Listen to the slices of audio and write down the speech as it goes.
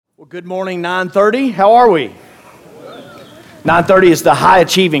Well, good morning, 9:30. How are we? 9:30 is the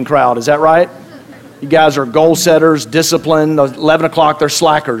high-achieving crowd, is that right? You guys are goal setters, disciplined. 11 o'clock, they're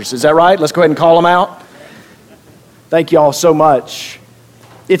slackers. Is that right? Let's go ahead and call them out. Thank you all so much.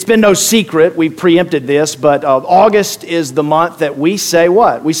 It's been no secret, we've preempted this, but August is the month that we say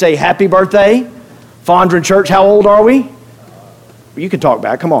what? We say happy birthday, Fondren Church. How old are we? You can talk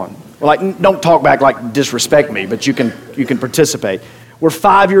back, come on. Well, don't talk back like disrespect me, but you can participate. We're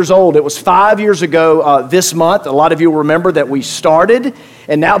 5 years old. It was 5 years ago this month. A lot of you will remember that we started,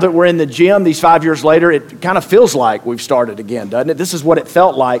 and now that we're in the gym, these 5 years later, it kind of feels like we've started again, doesn't it? This is what it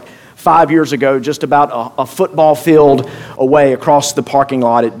felt like 5 years ago, just about a football field away across the parking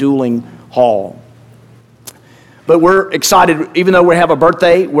lot at Dueling Hall. But we're excited, even though we have a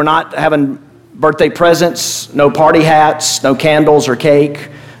birthday, we're not having birthday presents, no party hats, no candles or cake,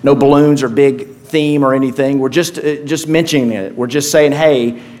 no balloons or big theme or anything. We're just mentioning it. We're just saying,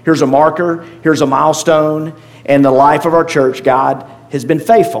 hey, here's a marker, here's a milestone in the life of our church. God has been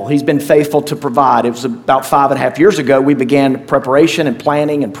faithful. He's been faithful to provide. It was about 5.5 years ago we began preparation and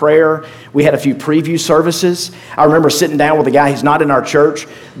planning and prayer. We had a few preview services. I remember sitting down with a guy, he's not in our church,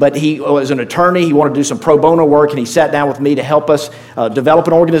 but he was an attorney. He wanted to do some pro bono work, and he sat down with me to help us develop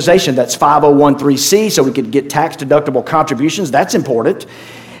an organization that's 501(c) so we could get tax-deductible contributions. That's important.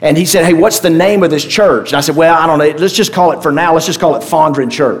 And he said, hey, what's the name of this church? And I said, well, I don't know. Let's just call it, for now, let's just call it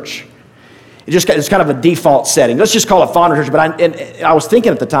Fondren Church. It's kind of a default setting. Let's just call it Fondren Church. But I was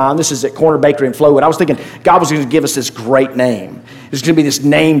thinking at the time, this is at Corner Bakery in Flowood, I was thinking God was going to give us this great name. There's going to be this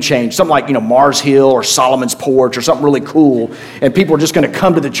name change, something like, Mars Hill or Solomon's Porch or something really cool. And people are just going to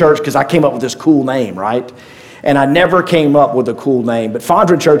come to the church because I came up with this cool name, right? And I never came up with a cool name. But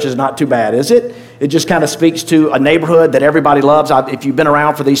Fondren Church is not too bad, is it? It just kind of speaks to a neighborhood that everybody loves. If you've been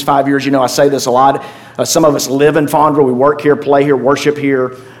around for these 5 years, I say this a lot. Some of us live in Fondren. We work here, play here, worship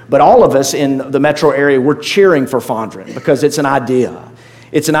here. But all of us in the metro area, we're cheering for Fondren because it's an idea.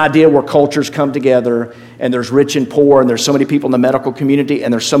 It's an idea where cultures come together, and there's rich and poor, and there's so many people in the medical community,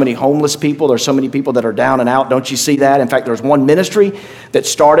 and there's so many homeless people. There's so many people that are down and out. Don't you see that? In fact, there's one ministry that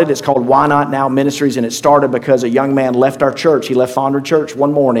started. It's called Why Not Now Ministries, and it started because a young man left our church. He left Fondren Church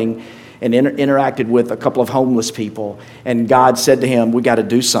one morning and interacted with a couple of homeless people, and God said to him, we got to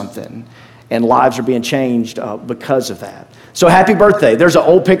do something, and lives are being changed because of that. So happy birthday. There's an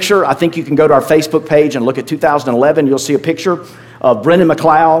old picture. I think you can go to our Facebook page and look at 2011. You'll see a picture of Brendan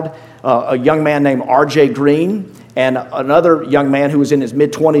McLeod, a young man named R.J. Green, and another young man who was in his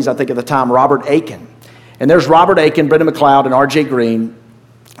mid-20s, I think at the time, Robert Aiken. And there's Robert Aiken, Brendan McLeod, and R.J. Green,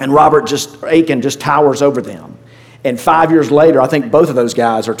 and Aiken just towers over them. And 5 years later, I think both of those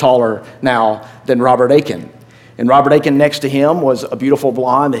guys are taller now than Robert Aiken. And Robert Aiken next to him was a beautiful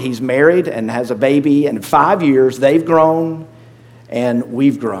blonde that he's married and has a baby. And in 5 years, they've grown and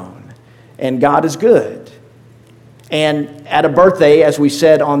we've grown. And God is good. And at a birthday, as we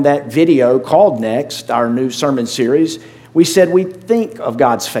said on that video called Next, our new sermon series, we said we think of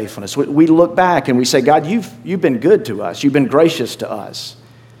God's faithfulness. We look back and we say, God, you've been good to us. You've been gracious to us.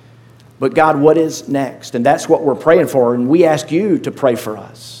 But God, what is next? And that's what we're praying for. And we ask you to pray for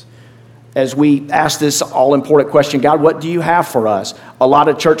us. As we ask this all-important question, God, what do you have for us? A lot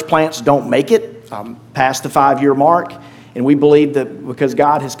of church plants don't make it past the 5-year mark. And we believe that because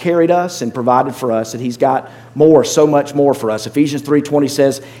God has carried us and provided for us, that he's got more, so much more for us. Ephesians 3:20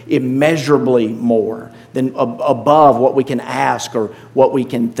 says immeasurably more than above what we can ask or what we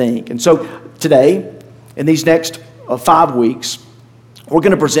can think. And so today, in these next 5 weeks, we're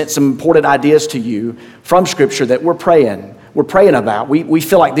going to present some important ideas to you from Scripture that we're praying about. We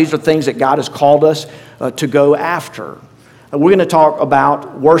feel like these are things that God has called us to go after. We're going to talk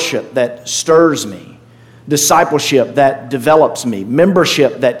about worship that stirs me, discipleship that develops me,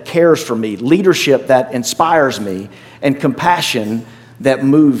 membership that cares for me, leadership that inspires me, and compassion that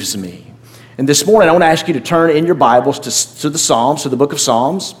moves me. And this morning, I want to ask you to turn in your Bibles to the Psalms, to the book of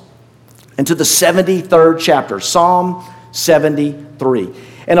Psalms, and to the 73rd chapter, Psalm 73.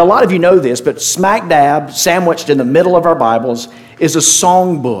 And a lot of you know this, but smack dab, sandwiched in the middle of our Bibles, is a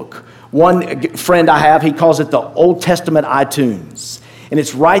song book. One friend I have, he calls it the Old Testament iTunes. And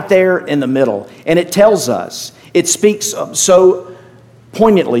it's right there in the middle. And it tells us, it speaks so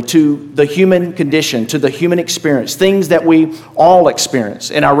poignantly to the human condition, to the human experience, things that we all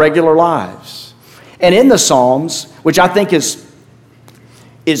experience in our regular lives. And in the Psalms, which I think is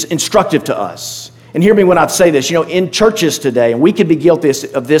instructive to us, and hear me when I say this, in churches today, and we could be guilty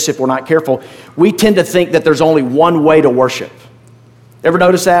of this if we're not careful, we tend to think that there's only one way to worship. Ever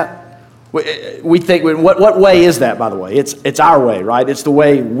notice that? We think, what way is that, by the way? It's our way, right? It's the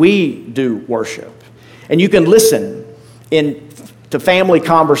way we do worship. And you can listen in to family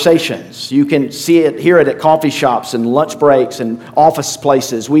conversations. You can hear it at coffee shops and lunch breaks and office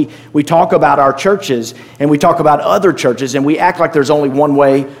places. We talk about our churches and we talk about other churches and we act like there's only one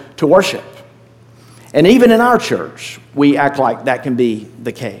way to worship. And even in our church, we act like that can be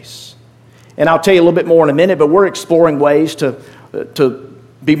the case. And I'll tell you a little bit more in a minute, but we're exploring ways to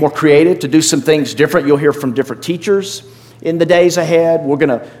be more creative, to do some things different. You'll hear from different teachers in the days ahead. We're going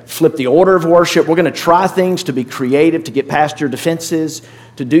to flip the order of worship. We're going to try things to be creative, to get past your defenses,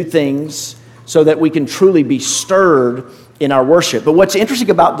 to do things so that we can truly be stirred in our worship. But what's interesting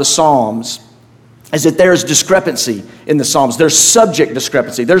about the Psalms is that there is discrepancy in the Psalms. There's subject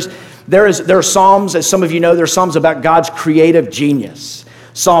discrepancy. There are Psalms, as some of you know, there are Psalms about God's creative genius.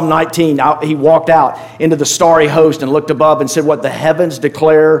 Psalm 19, he walked out into the starry host and looked above and said, "What the heavens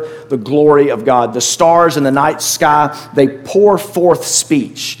declare the glory of God. The stars in the night sky, they pour forth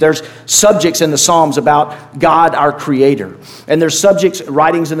speech." There's subjects in the Psalms about God, our Creator. And there's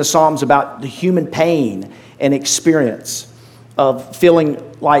writings in the Psalms about the human pain and experience of feeling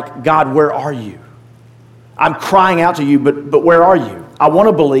like, "God, where are you? I'm crying out to you, but where are you? I want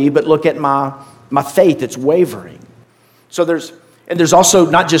to believe, but look at my faith, it's wavering." So there's also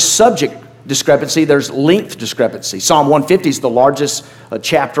not just subject discrepancy, there's length discrepancy. Psalm 150 is the largest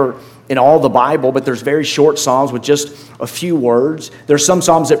chapter in all the Bible, but there's very short Psalms with just a few words. There's some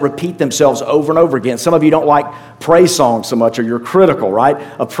Psalms that repeat themselves over and over again. Some of you don't like praise songs so much, or you're critical, right,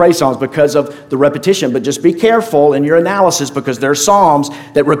 of praise songs because of the repetition. But just be careful in your analysis because there are Psalms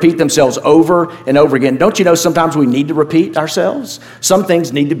that repeat themselves over and over again. Don't you know sometimes we need to repeat ourselves? Some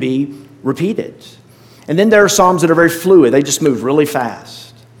things need to be repeated. And then there are Psalms that are very fluid. They just move really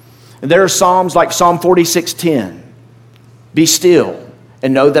fast. And there are Psalms like Psalm 46:10. "Be still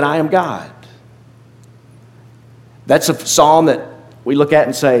and know that I am God." That's a psalm that we look at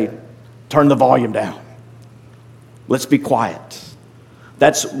and say, turn the volume down. Let's be quiet.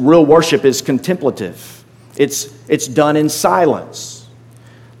 That's real worship is contemplative. It's done in silence.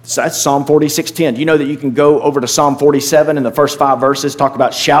 So that's Psalm 46:10. Do you know that you can go over to Psalm 47 in the first 5 verses, talk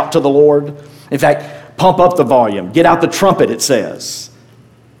about shout to the Lord? In fact, pump up the volume. Get out the trumpet, it says.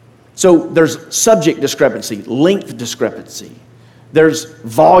 So there's subject discrepancy, length discrepancy. There's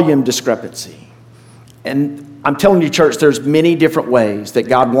volume discrepancy. And I'm telling you, church, there's many different ways that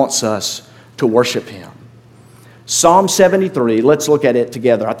God wants us to worship Him. Psalm 73, let's look at it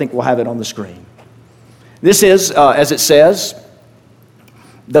together. I think we'll have it on the screen. This is, as it says,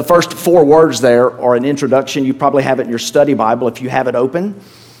 the first 4 words there are an introduction. You probably have it in your study Bible if you have it open.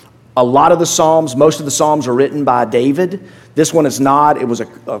 A lot of the Psalms, most of the Psalms are written by David. This one is not. It was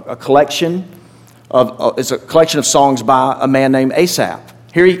a collection of songs by a man named Asaph.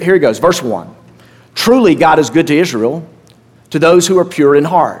 Here he goes, verse 1. "Truly God is good to Israel, to those who are pure in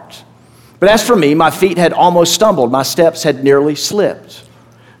heart. But as for me, my feet had almost stumbled, my steps had nearly slipped.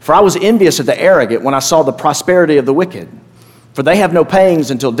 For I was envious of the arrogant when I saw the prosperity of the wicked. For they have no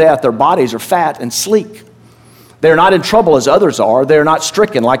pangs until death, their bodies are fat and sleek. They are not in trouble as others are. They are not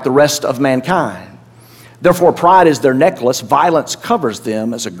stricken like the rest of mankind. Therefore pride is their necklace. Violence covers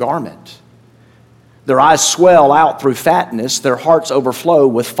them as a garment. Their eyes swell out through fatness. Their hearts overflow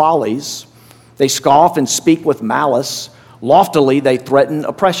with follies. They scoff and speak with malice. Loftily they threaten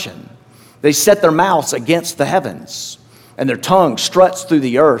oppression. They set their mouths against the heavens, and their tongue struts through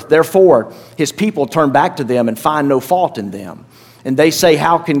the earth. Therefore His people turn back to them and find no fault in them. And they say,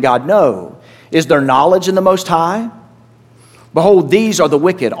 how can God know? Is there knowledge in the Most High? Behold, these are the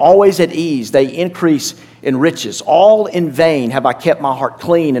wicked, always at ease. They increase in riches. All in vain have I kept my heart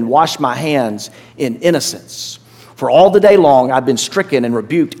clean and washed my hands in innocence. For all the day long I've been stricken and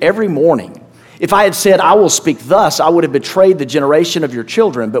rebuked every morning. If I had said, I will speak thus, I would have betrayed the generation of your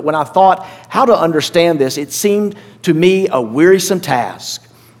children. But when I thought how to understand this, it seemed to me a wearisome task.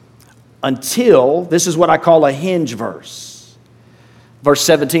 Until, this is what I call a hinge verse. Verse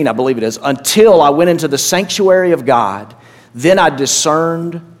 17, I believe it is. Until I went into the sanctuary of God, then I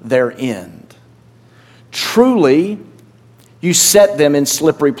discerned their end. Truly, you set them in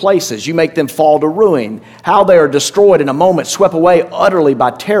slippery places. You make them fall to ruin. How they are destroyed in a moment, swept away utterly by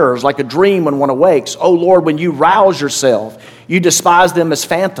terrors, like a dream when one awakes. O Lord, when you rouse yourself, you despise them as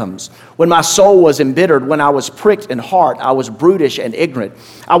phantoms. When my soul was embittered, when I was pricked in heart, I was brutish and ignorant.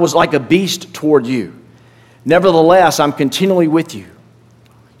 I was like a beast toward you. Nevertheless, I'm continually with you.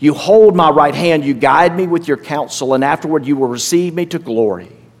 You hold my right hand, you guide me with your counsel, and afterward you will receive me to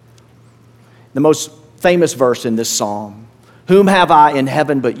glory. The most famous verse in this psalm, whom have I in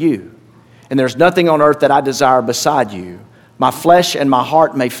heaven but you? And there's nothing on earth that I desire beside you. My flesh and my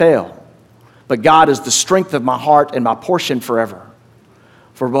heart may fail, but God is the strength of my heart and my portion forever.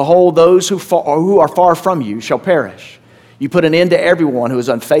 For behold, those who are far from you shall perish. You put an end to everyone who is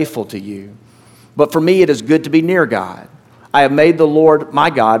unfaithful to you. But for me, it is good to be near God. I have made the Lord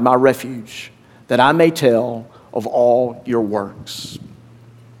my God my refuge, that I may tell of all your works.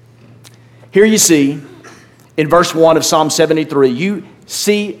 Here you see, in verse 1 of Psalm 73, you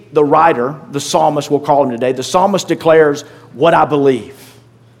see the writer, the psalmist, we'll call him today. The psalmist declares what I believe.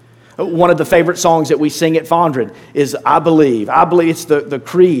 One of the favorite songs that we sing at Fondren is I believe. I believe it's the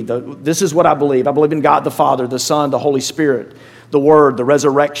creed. This is what I believe. I believe in God the Father, the Son, the Holy Spirit, the Word, the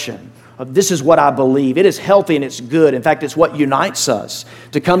resurrection. This is what I believe. It is healthy and it's good. In fact, it's what unites us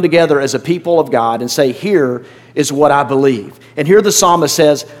to come together as a people of God and say, here is what I believe. And here the psalmist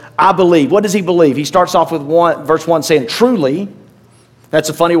says, I believe. What does he believe? He starts off with verse 1 saying, truly. That's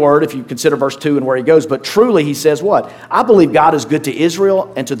a funny word if you consider verse 2 and where he goes. But truly, he says what? I believe God is good to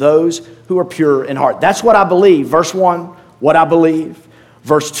Israel and to those who are pure in heart. That's what I believe. Verse 1, what I believe.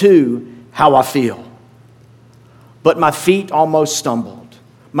 Verse 2, how I feel. But my feet almost stumbled.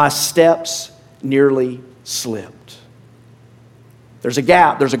 My steps nearly slipped. There's a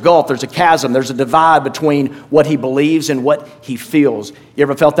gap, there's a gulf, there's a chasm, there's a divide between what he believes and what he feels. You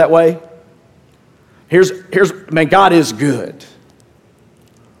ever felt that way? Man, God is good.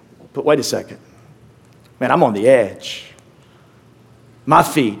 But wait a second. Man, I'm on the edge. My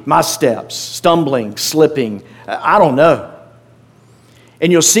feet, my steps, stumbling, slipping, I don't know.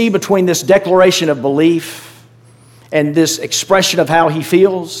 And you'll see between this declaration of belief and this expression of how he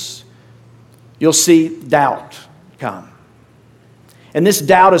feels, you'll see doubt come. And this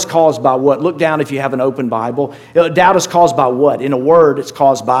doubt is caused by what? Look down if you have an open Bible. Doubt is caused by what? In a word, it's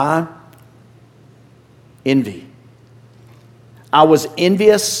caused by envy. I was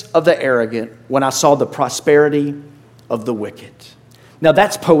envious of the arrogant when I saw the prosperity of the wicked. Now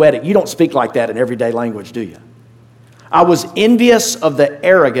that's poetic. You don't speak like that in everyday language, do you? I was envious of the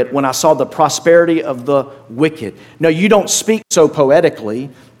arrogant when I saw the prosperity of the wicked. No, you don't speak so poetically,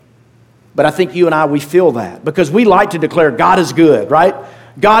 but I think you and I, we feel that because we like to declare God is good, right?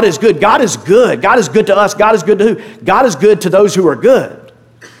 God is good. God is good. God is good to us. God is good to who? God is good to those who are good.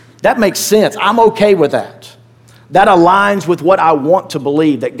 That makes sense. I'm okay with that. That aligns with what I want to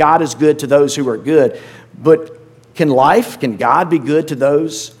believe, that God is good to those who are good. But can God be good to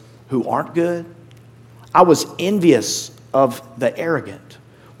those who aren't good? I was envious of the arrogant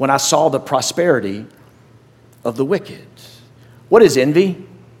when I saw the prosperity of the wicked. What is envy?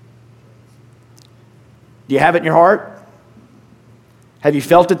 Do you have it in your heart? Have you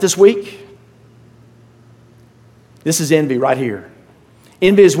felt it this week? This is envy right here.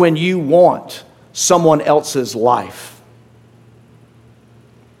 Envy is when you want someone else's life.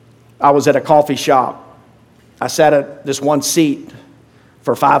 I was at a coffee shop. I sat at this one seat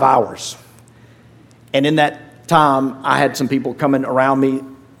for 5 hours. And in that time, I had some people coming around me,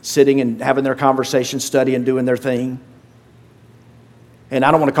 sitting and having their conversation, studying, doing their thing. And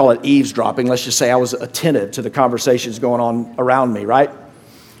I don't want to call it eavesdropping. Let's just say I was attentive to the conversations going on around me, right?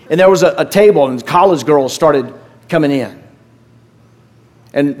 And there was a table, and college girls started coming in.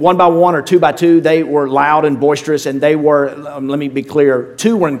 And one by one or two by two, they were loud and boisterous, and they were, let me be clear,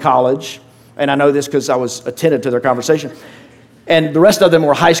 2 were in college, and I know this because I was attentive to their conversation, and the rest of them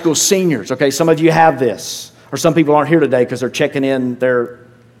were high school seniors, okay? Some of you have this, or some people aren't here today because they're checking in their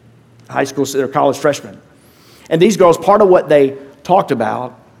their college freshmen. And these girls, part of what they talked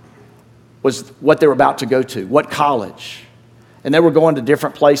about was what they were about to go to, what college. And they were going to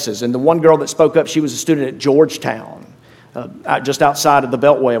different places. And the one girl that spoke up, she was a student at Georgetown, just outside of the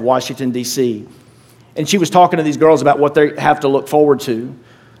Beltway of Washington, D.C. And she was talking to these girls about what they have to look forward to.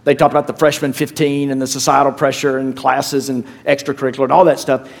 They talked about the freshman 15 and the societal pressure and classes and extracurricular and all that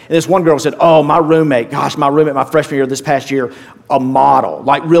stuff. And this one girl said, oh, my roommate, my freshman year, this past year, a model.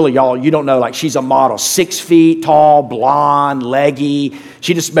 Like really, y'all, you don't know, like she's a model. 6 feet tall, blonde, leggy.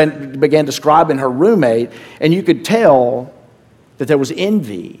 She just began describing her roommate, and you could tell that there was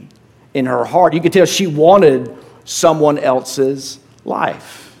envy in her heart. You could tell she wanted someone else's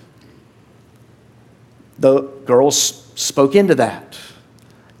life. The girls spoke into that.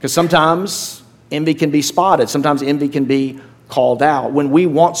 Because sometimes envy can be spotted. Sometimes envy can be called out. When we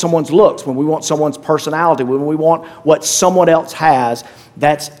want someone's looks, when we want someone's personality, when we want what someone else has,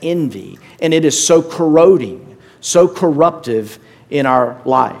 that's envy. And it is so corroding, so corruptive in our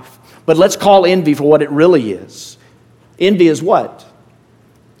life. But let's call envy for what it really is. Envy is what?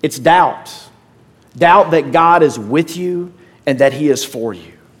 It's doubt. Doubt that God is with you and that He is for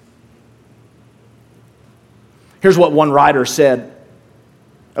you. Here's what one writer said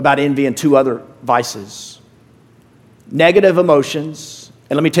about envy and 2 other vices. Negative emotions,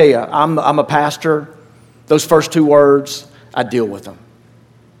 and let me tell you, I'm a pastor. Those first 2 words, I deal with them.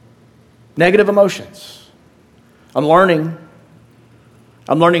 Negative emotions. I'm learning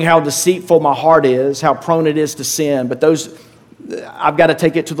how deceitful my heart is, how prone it is to sin, but I've got to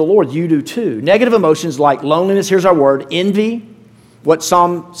take it to the Lord. You do too. Negative emotions like loneliness, here's our word, envy, what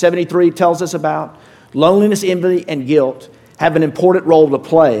Psalm 73 tells us about. Loneliness, envy, and guilt have an important role to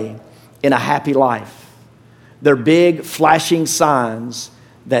play in a happy life. They're big, flashing signs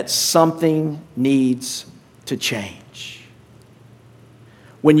that something needs to change.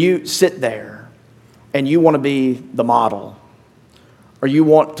 When you sit there and you want to be the model, or you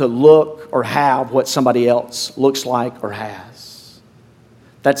want to look or have what somebody else looks like or has,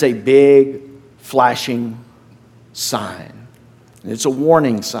 that's a big, flashing sign. And it's a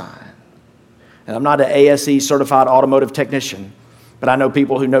warning sign. And I'm not an ASE certified automotive technician, but I know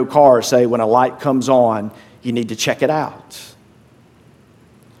people who know cars say when a light comes on, you need to check it out.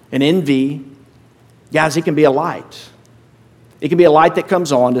 And envy, guys, it can be a light. It can be a light that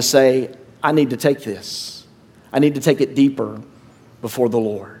comes on to say, I need to take this. I need to take it deeper before the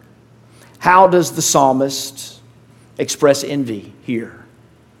Lord. How does the psalmist express envy here?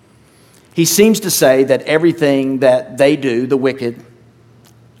 He seems to say that everything that they do, the wicked,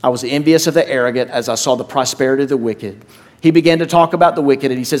 I was envious of the arrogant as I saw the prosperity of the wicked. He began to talk about the wicked,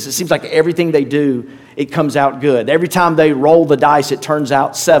 and he says, it seems like everything they do, it comes out good. Every time they roll the dice, it turns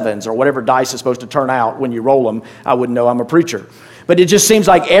out sevens, or whatever dice is supposed to turn out when you roll them. I wouldn't know, I'm a preacher. But it just seems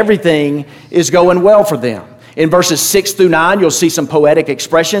like everything is going well for them. In verses 6 through 9, you'll see some poetic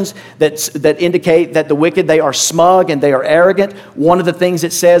expressions that indicate that the wicked, they are smug and they are arrogant. One of the things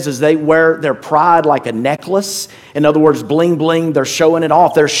it says is they wear their pride like a necklace. In other words, bling, bling, they're showing it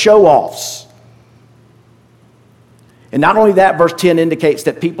off. They're show-offs. And not only that, verse 10 indicates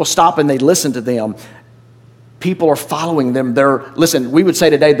that people stop and they listen to them. People are following them. Listen, we would say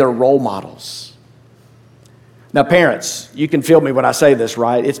today they're role models. Now, parents, you can feel me when I say this,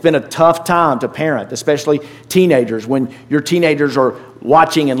 right? It's been a tough time to parent, especially teenagers, when your teenagers are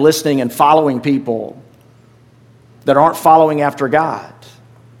watching and listening and following people that aren't following after God,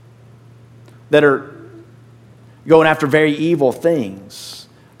 that are going after very evil things,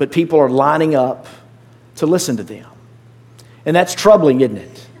 but people are lining up to listen to them. And that's troubling, isn't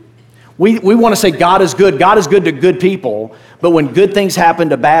it? We want to say God is good. God is good to good people, but when good things happen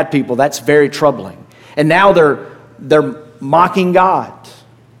to bad people, that's very troubling. And now they're mocking God.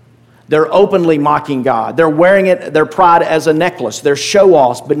 They're openly mocking God. They're wearing their pride as a necklace. They're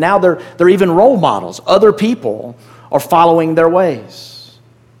show-offs, but now they're even role models. Other people are following their ways.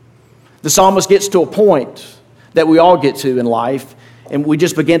 The psalmist gets to a point that we all get to in life, and we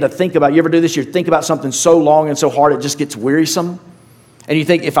just begin to think about, you ever do this? You think about something so long and so hard it just gets wearisome. And you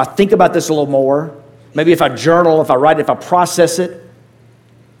think, if I think about this a little more, maybe if I journal, if I write it, if I process it,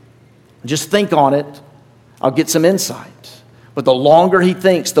 just think on it, I'll get some insight. But the longer he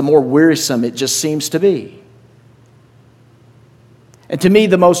thinks, the more wearisome it just seems to be. And to me,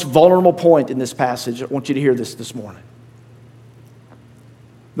 the most vulnerable point in this passage, I want you to hear this morning.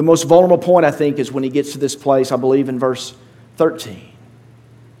 The most vulnerable point, I think, is when he gets to this place, I believe in verse 13.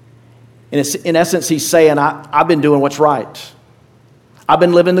 And in essence, he's saying, I've been doing what's right. I've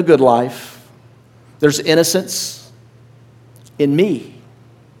been living the good life. There's innocence in me.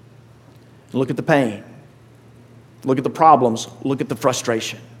 Look at the pain. Look at the problems. Look at the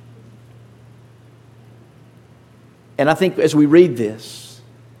frustration. And I think as we read this,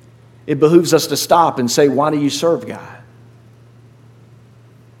 it behooves us to stop and say, why do you serve God?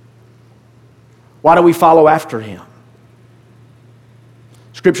 Why do we follow after him?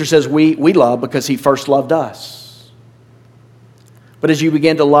 Scripture says we love because he first loved us. But as you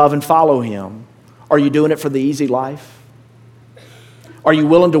begin to love and follow him, are you doing it for the easy life? Are you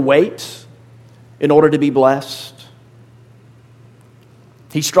willing to wait in order to be blessed?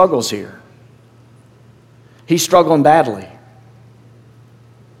 He struggles here. He's struggling badly.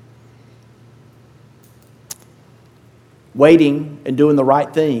 Waiting and doing the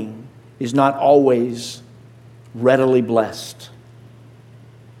right thing is not always readily blessed.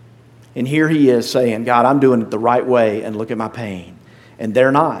 And here he is saying, God, I'm doing it the right way, and look at my pain. And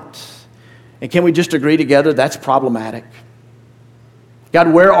they're not. And can we just agree together that's problematic?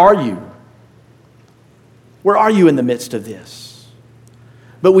 God, where are you? Where are you in the midst of this?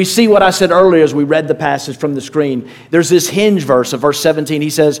 But we see what I said earlier as we read the passage from the screen. There's this hinge verse of verse 17. He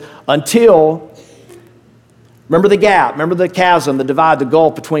says, until, remember the gap, remember the chasm, the divide, the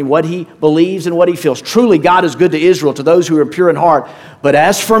gulf between what he believes and what he feels. Truly, God is good to Israel, to those who are pure in heart. But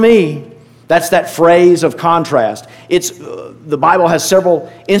as for me, that's that phrase of contrast. The Bible has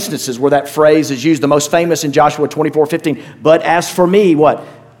several instances where that phrase is used. The most famous in Joshua 24:15. But as for me, what?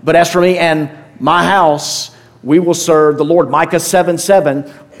 But as for me and my house, we will serve the Lord. Micah 7:7.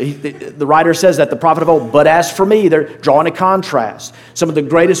 The writer says that, the prophet of old, but as for me, they're drawing a contrast. Some of the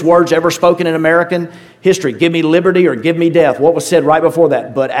greatest words ever spoken in American history, give me liberty or give me death. What was said right before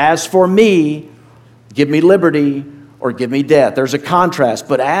that? But as for me, give me liberty or give me death. There's a contrast.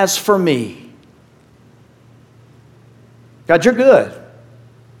 But as for me, God, you're good.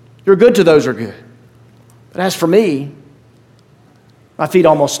 You're good to those who are good. But as for me, my feet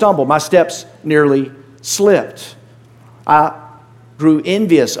almost stumbled. My steps nearly slipped. I grew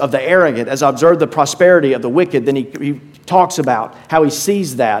envious of the arrogant as I observed the prosperity of the wicked. Then he talks about how he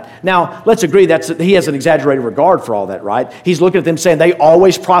sees that. Now, let's agree he has an exaggerated regard for all that, right? He's looking at them saying they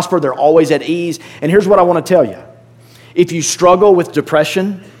always prosper, they're always at ease. And here's what I want to tell you. If you struggle with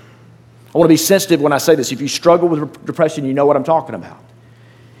depression, I want to be sensitive when I say this. If you struggle with depression, you know what I'm talking about.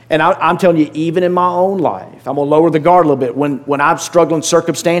 And I'm telling you, even in my own life, I'm going to lower the guard a little bit. When I'm struggling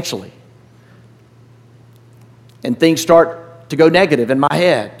circumstantially and things start to go negative in my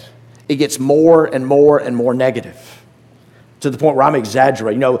head, it gets more and more and more negative to the point where I'm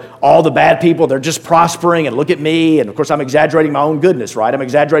exaggerating. You know, all the bad people, they're just prospering, and look at me. And of course, I'm exaggerating my own goodness, right? I'm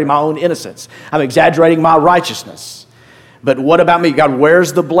exaggerating my own innocence. I'm exaggerating my righteousness. But what about me? God,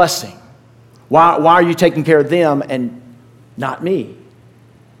 where's the blessing? Why are you taking care of them and not me?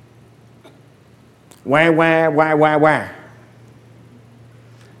 Wah.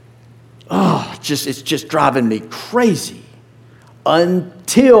 Oh, it's just driving me crazy.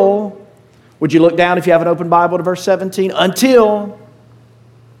 Until, would you look down if you have an open Bible to verse 17? Until,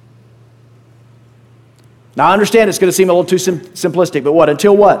 now I understand it's going to seem a little too simplistic, but what?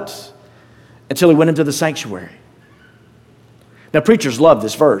 Until what? Until he went into the sanctuary. Now preachers love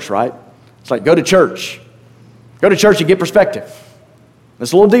this verse, right? It's like, go to church. Go to church and get perspective.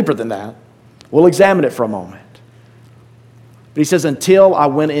 It's a little deeper than that. We'll examine it for a moment. But he says, until I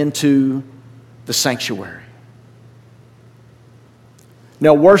went into the sanctuary.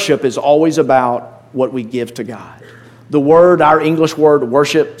 Now, worship is always about what we give to God. The word, our English word,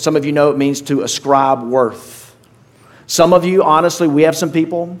 worship, some of you know it means to ascribe worth. Some of you, honestly, we have some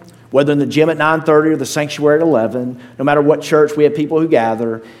people, whether in the gym at 9:30 or the sanctuary at 11, no matter what church, we have people who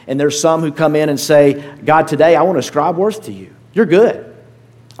gather, and there's some who come in and say, God, today I want to ascribe worth to you. You're good.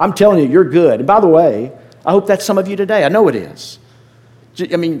 I'm telling you, you're good. And by the way, I hope that's some of you today. I know it is.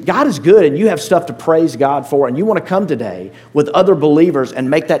 I mean, God is good, and you have stuff to praise God for, and you want to come today with other believers and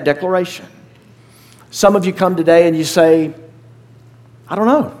make that declaration. Some of you come today and you say, I don't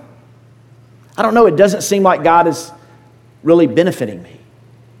know. I don't know. It doesn't seem like God is really benefiting me.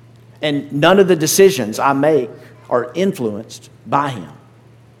 And none of the decisions I make are influenced by Him.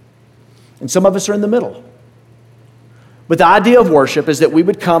 And some of us are in the middle. But the idea of worship is that we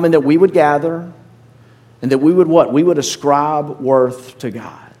would come and that we would gather and that we would what? We would ascribe worth to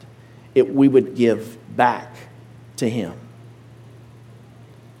God. We would give back to Him.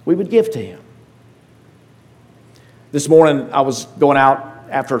 We would give to Him. This morning I was going out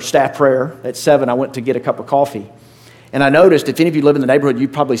after staff prayer at 7. I went to get a cup of coffee. And I noticed, if any of you live in the neighborhood,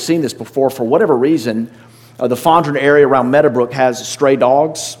 you've probably seen this before. For whatever reason, the Fondren area around Meadowbrook has stray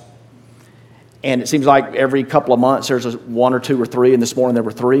dogs. And it seems like every couple of months there's one or two or three, and this morning there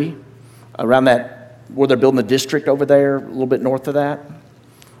were 3 around that, where they're building the district over there, a little bit north of that.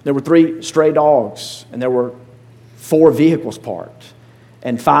 There were 3 stray dogs, and there were 4 vehicles parked,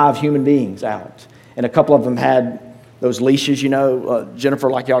 and 5 human beings out. And a couple of them had those leashes, you know, Jennifer,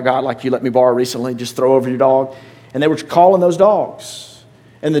 like y'all got, like you let me borrow recently, just throw over your dog. And they were calling those dogs.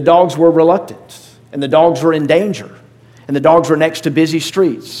 And the dogs were reluctant, and the dogs were in danger, and the dogs were next to busy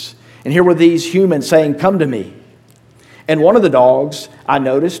streets. And here were these humans saying, come to me. And one of the dogs, I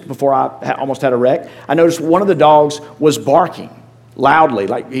noticed, before I almost had a wreck, I noticed one of the dogs was barking loudly.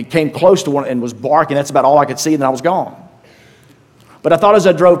 Like he came close to one and was barking. That's about all I could see, and then I was gone. But I thought as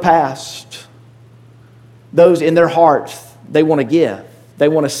I drove past, those in their hearts, they want to give. They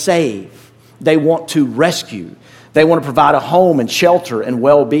want to save. They want to rescue. They want to provide a home and shelter and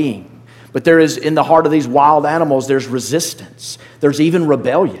well-being. But there is, in the heart of these wild animals, there's resistance. There's even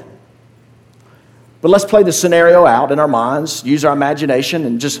rebellion. But let's play the scenario out in our minds, use our imagination,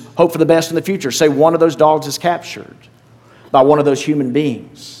 and just hope for the best in the future. Say one of those dogs is captured by one of those human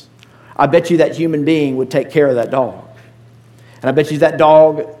beings. I bet you that human being would take care of that dog. And I bet you that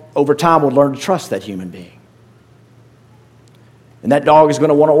dog, over time, would learn to trust that human being. And that dog is going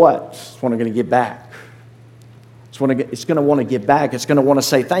to want to what? It's going to give back. It's going to want to give back. It's going to want to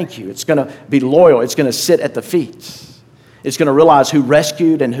say thank you. It's going to be loyal. It's going to sit at the feet. It's going to realize who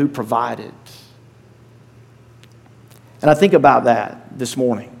rescued and who provided. And I think about that this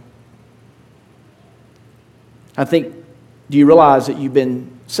morning. I think, do you realize that you've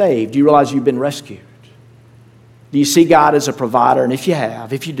been saved? Do you realize you've been rescued? Do you see God as a provider? And if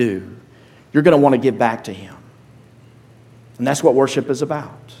you do, you're going to want to give back to Him. And that's what worship is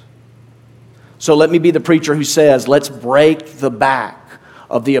about. So let me be the preacher who says, let's break the back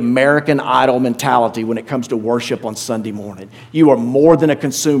of the American Idol mentality when it comes to worship on Sunday morning. You are more than a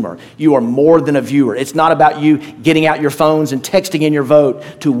consumer. You are more than a viewer. It's not about you getting out your phones and texting in your vote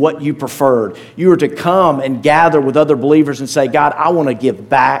to what you preferred. You are to come and gather with other believers and say, God, I want to give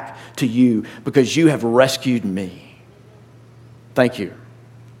back to you because you have rescued me. Thank you.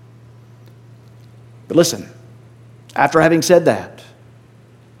 But listen, after having said that,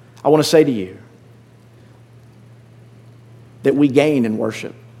 I want to say to you that we gain in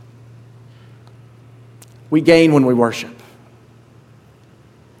worship. We gain when we worship.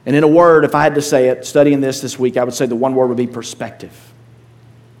 And in a word, if I had to say it, studying this week, I would say the one word would be perspective.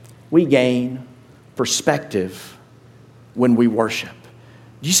 We gain perspective when we worship.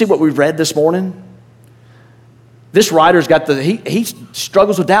 Do you see what we've read this morning? This writer's got he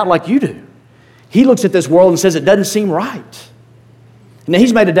struggles with doubt like you do. He looks at this world and says it doesn't seem right. And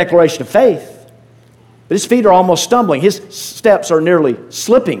he's made a declaration of faith. But his feet are almost stumbling. His steps are nearly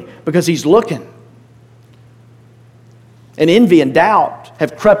slipping because he's looking. And envy and doubt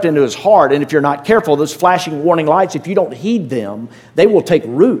have crept into his heart. And if you're not careful, those flashing warning lights, if you don't heed them, they will take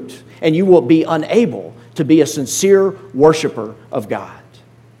root. And you will be unable to be a sincere worshiper of God.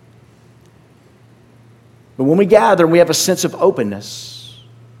 But when we gather and we have a sense of openness,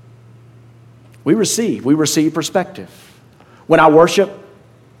 we receive perspective. When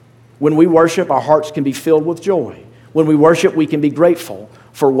we worship, our hearts can be filled with joy. When we worship, we can be grateful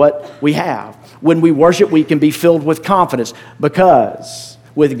for what we have. When we worship, we can be filled with confidence because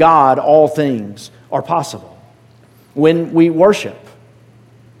with God, all things are possible. When we worship,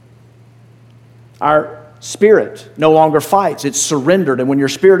 our spirit no longer fights. It's surrendered. And when your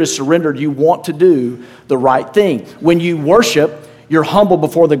spirit is surrendered, you want to do the right thing. When you worship, you're humble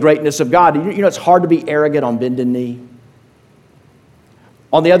before the greatness of God. You know, it's hard to be arrogant on bended knee.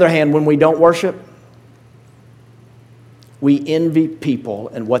 On the other hand, when we don't worship, we envy people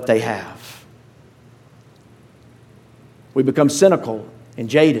and what they have. We become cynical and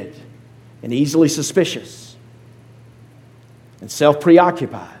jaded and easily suspicious and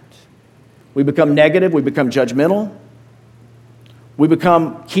self-preoccupied. We become negative. We become judgmental. We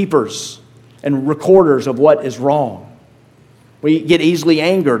become keepers and recorders of what is wrong. We get easily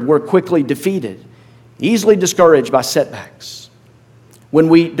angered. We're quickly defeated, easily discouraged by setbacks. When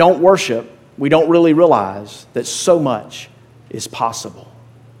we don't worship, we don't really realize that so much is possible.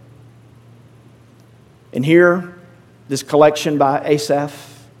 And here, this collection by Asaph,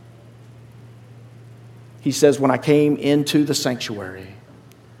 he says, when I came into the sanctuary,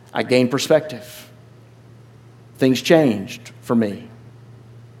 I gained perspective. Things changed for me.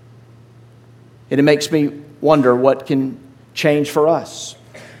 And it makes me wonder what can change for us.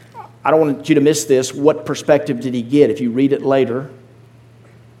 I don't want you to miss this. What perspective did he get? If you read it later,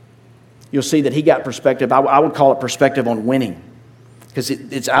 you'll see that he got perspective. I would call it perspective on winning because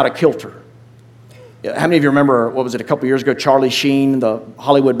it's out of kilter. How many of you remember, what was it, a couple years ago, Charlie Sheen, the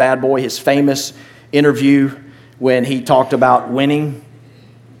Hollywood bad boy, his famous interview when he talked about winning?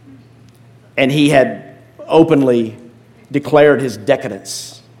 And he had openly declared his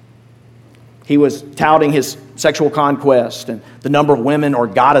decadence. He was touting his sexual conquest and the number of women or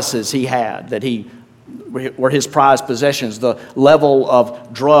goddesses he had that were his prized possessions, the level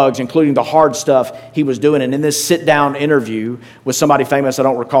of drugs, including the hard stuff he was doing. And in this sit-down interview with somebody famous, I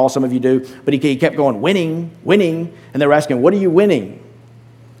don't recall, some of you do, but he kept going, winning, winning. And they were asking, what are you winning?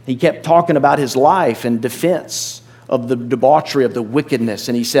 He kept talking about his life in defense of the debauchery, of the wickedness.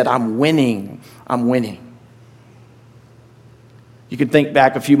 And he said, I'm winning, I'm winning. You can think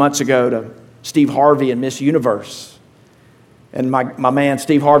back a few months ago to Steve Harvey and Miss Universe. And my man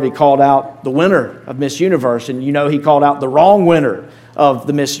Steve Harvey called out the winner of Miss Universe. And you know he called out the wrong winner of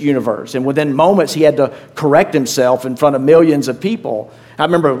the Miss Universe. And within moments he had to correct himself in front of millions of people. I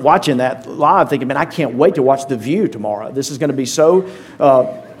remember watching that live thinking, man, I can't wait to watch The View tomorrow. This is going to be so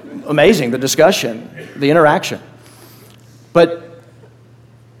amazing, the discussion, the interaction. But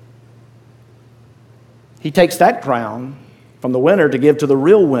he takes that crown from the winner to give to the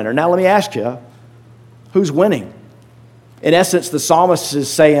real winner. Now let me ask you, who's winning? In essence, the psalmist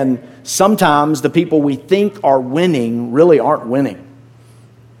is saying sometimes the people we think are winning really aren't winning.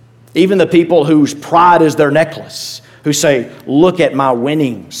 Even the people whose pride is their necklace, who say, look at my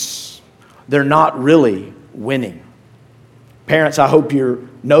winnings, they're not really winning. Parents, I hope you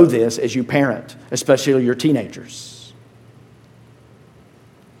know this as you parent, especially your teenagers.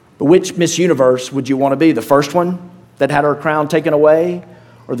 But which Miss Universe would you want to be? The first one that had her crown taken away,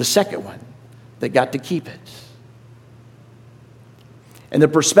 or the second one that got to keep it? And the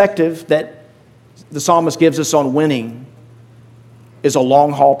perspective that the psalmist gives us on winning is a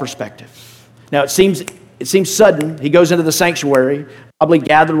long haul perspective. Now, it seems sudden. He goes into the sanctuary, probably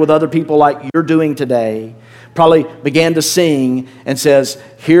gathered with other people like you're doing today, probably began to sing and says,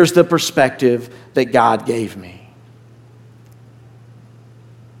 here's the perspective that God gave me.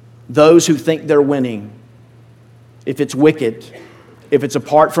 Those who think they're winning, if it's wicked, if it's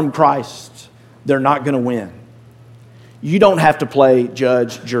apart from Christ, they're not going to win. You don't have to play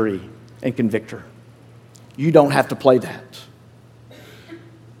judge, jury, and convictor. You don't have to play that.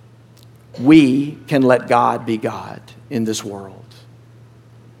 We can let God be God in this world.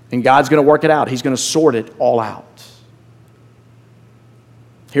 And God's going to work it out. He's going to sort it all out.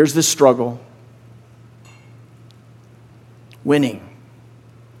 Here's this struggle. Winning.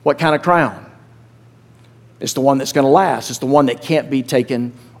 What kind of crown? It's the one that's going to last. It's the one that can't be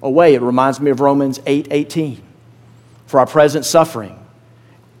taken away. It reminds me of Romans 8:18. For our present suffering.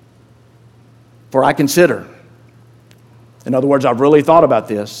 For I consider, in other words, I've really thought about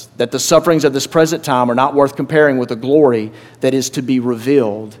this, that the sufferings of this present time are not worth comparing with the glory that is to be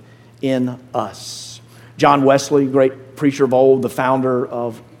revealed in us. John Wesley, great preacher of old, the founder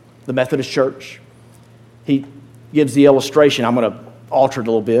of the Methodist Church, he gives the illustration. I'm going to alter it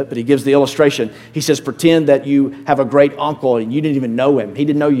a little bit, but he gives the illustration. He says, pretend that you have a great uncle and you didn't even know him. He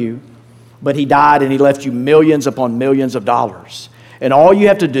didn't know you, but he died and he left you millions upon millions of dollars. And all you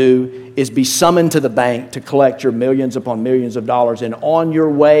have to do is be summoned to the bank to collect your millions upon millions of dollars. And on your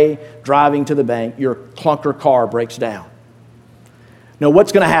way driving to the bank, your clunker car breaks down. Now,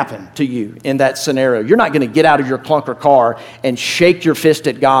 what's going to happen to you in that scenario? You're not going to get out of your clunker car and shake your fist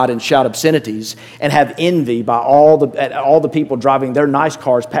at God and shout obscenities and have envy by all the people driving their nice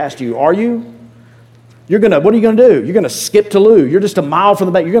cars past you, are you? What are you going to do? You're going to skip Toulouse. You're just a mile from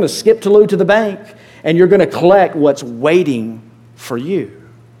the bank. You're going to skip Toulouse to the bank, and you're going to collect what's waiting for you.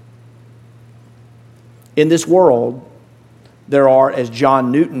 In this world, there are, as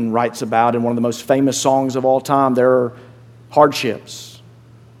John Newton writes about in one of the most famous songs of all time, there are hardships,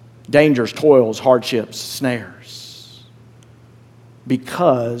 dangers, toils, hardships, snares.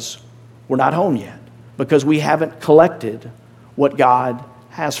 Because we're not home yet. Because we haven't collected what God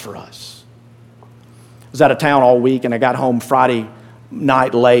has for us. I was out of town all week, and I got home Friday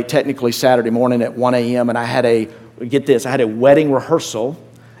night late, technically Saturday morning at 1 a.m., and I had a wedding rehearsal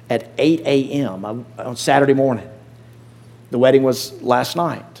at 8 a.m. on Saturday morning. The wedding was last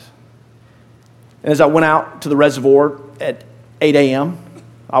night. And as I went out to the reservoir at 8 a.m.,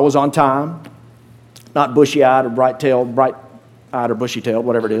 I was on time, not bushy-eyed or bright-eyed or bushy-tailed,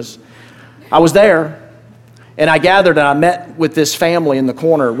 whatever it is. I was there, and I gathered and I met with this family in the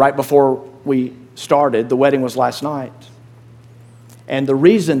corner right before we started. The wedding was last night. And the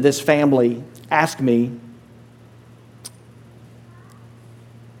reason this family asked me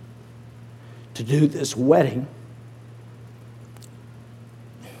to do this wedding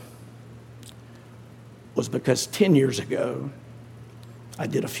was because 10 years ago, I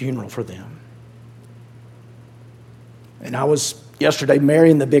did a funeral for them. And I was yesterday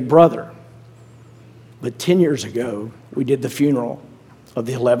marrying the big brother. But 10 years ago, we did the funeral of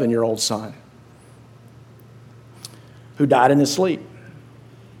the 11-year-old son who died in his sleep.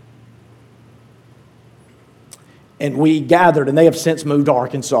 And we gathered, and they have since moved to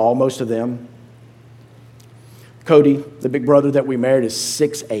Arkansas, most of them. Cody, the big brother that we married, is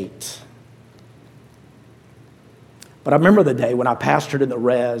 6'8". But I remember the day when I pastored in the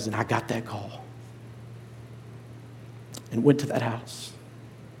res and I got that call and went to that house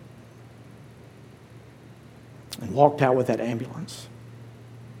and walked out with that ambulance.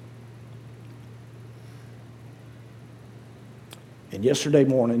 And yesterday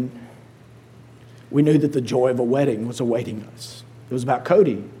morning, we knew that the joy of a wedding was awaiting us. It was about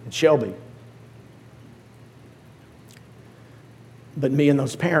Cody and Shelby. But me and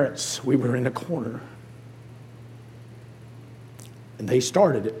those parents, we were in a corner. And they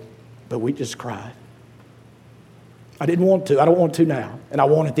started it, but we just cried. I didn't want to. I don't want to now. And I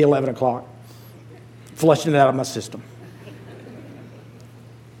want it at the 11 o'clock. Flushing it out of my system.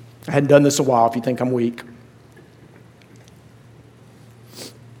 I hadn't done this a while if you think I'm weak.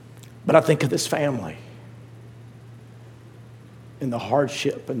 But I think of this family and the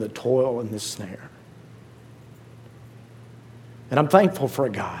hardship and the toil and the snare. And I'm thankful for a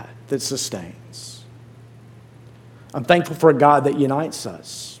God that sustains. I'm thankful for a God that unites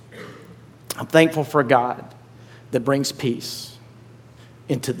us. I'm thankful for a God that brings peace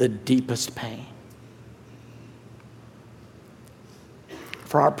into the deepest pain.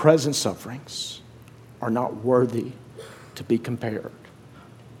 For our present sufferings are not worthy to be compared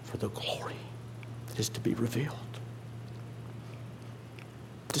for the glory that is to be revealed.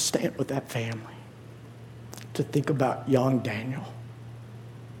 to stand with that family, to think about young Daniel,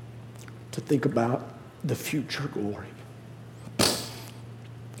 to think about the future glory.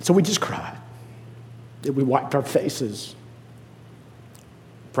 So we just cried. We wiped our faces,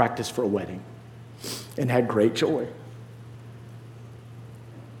 practiced for a wedding, and had great joy.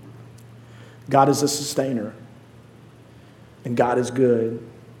 God is a sustainer, and God is good.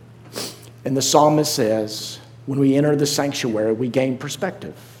 And the psalmist says, when we enter the sanctuary, we gain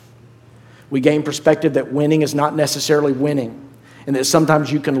perspective. We gain perspective that winning is not necessarily winning, and that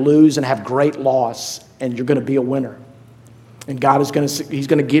sometimes you can lose and have great loss, and you're going to be a winner. And God is He's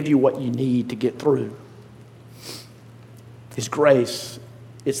going to give you what you need to get through. His grace,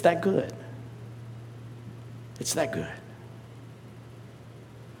 it's that good. It's that good.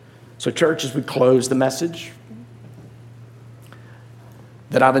 So, church, as we close the message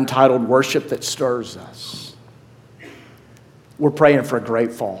that I've entitled Worship That Stirs Us, we're praying for a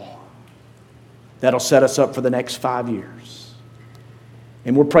great fall that'll set us up for the next 5 years.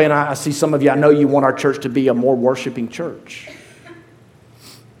 And we're praying, I see some of you, I know you want our church to be a more worshiping church.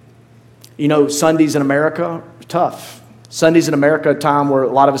 You know, Sundays in America are tough. Sundays in America are a time where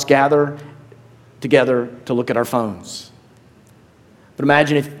a lot of us gather together to look at our phones. But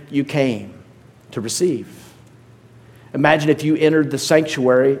imagine if you came to receive. Imagine if you entered the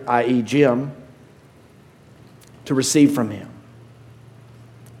sanctuary, i.e. Jim, to receive from him.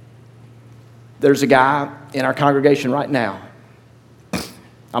 There's a guy in our congregation right now.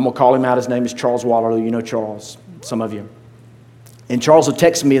 I'm going to call him out. His name is Charles Wallerloo. You know Charles, some of you. And Charles will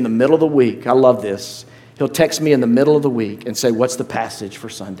text me in the middle of the week. I love this. He'll text me in the middle of the week and say, what's the passage for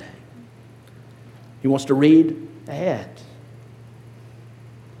Sunday? He wants to read ahead.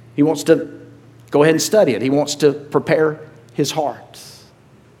 He wants to go ahead and study it. He wants to prepare his heart.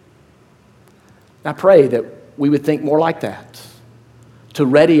 I pray that we would think more like that, to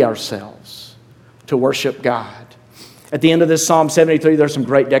ready ourselves to worship God. At the end of this Psalm 73, there's some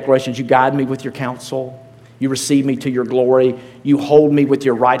great declarations. You guide me with your counsel. You receive me to your glory. You hold me with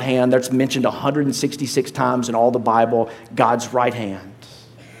your right hand. That's mentioned 166 times in all the Bible, God's right hand.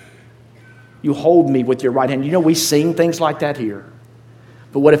 You hold me with your right hand. You know, we sing things like that here.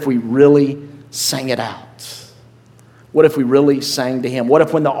 But what if we really sang it out? What if we really sang to him? What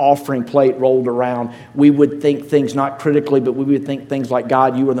if when the offering plate rolled around, we would think things not critically, but we would think things like,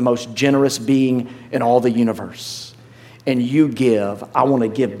 God, you are the most generous being in all the universe. And you give, I want to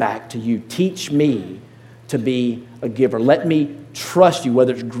give back to you. Teach me to be a giver. Let me trust you,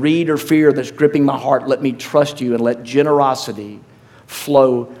 whether it's greed or fear that's gripping my heart. Let me trust you and let generosity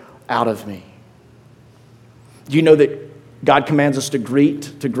flow out of me. Do you know that God commands us to greet?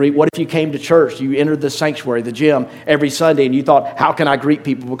 What if you came to church, you entered the sanctuary, the gym, every Sunday, and you thought, how can I greet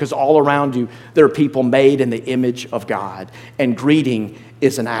people? Because all around you, there are people made in the image of God. And greeting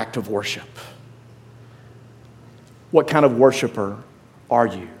is an act of worship. What kind of worshiper are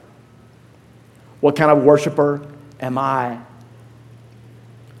you? What kind of worshiper am I?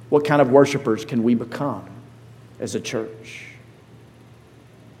 What kind of worshipers can we become as a church?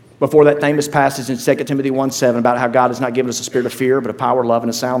 Before that famous passage in 2 Timothy 1:7 about how God has not given us a spirit of fear, but of power, love, and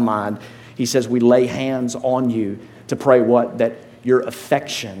a sound mind, he says we lay hands on you to pray what? That your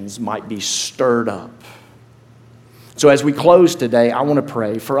affections might be stirred up. So as we close today, I want to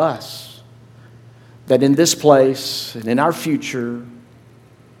pray for us that in this place and in our future,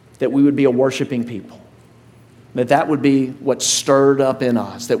 that we would be a worshiping people. That would be what's stirred up in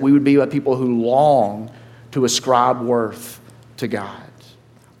us. That we would be a people who long to ascribe worth to God.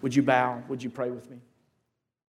 Would you bow? Would you pray with me?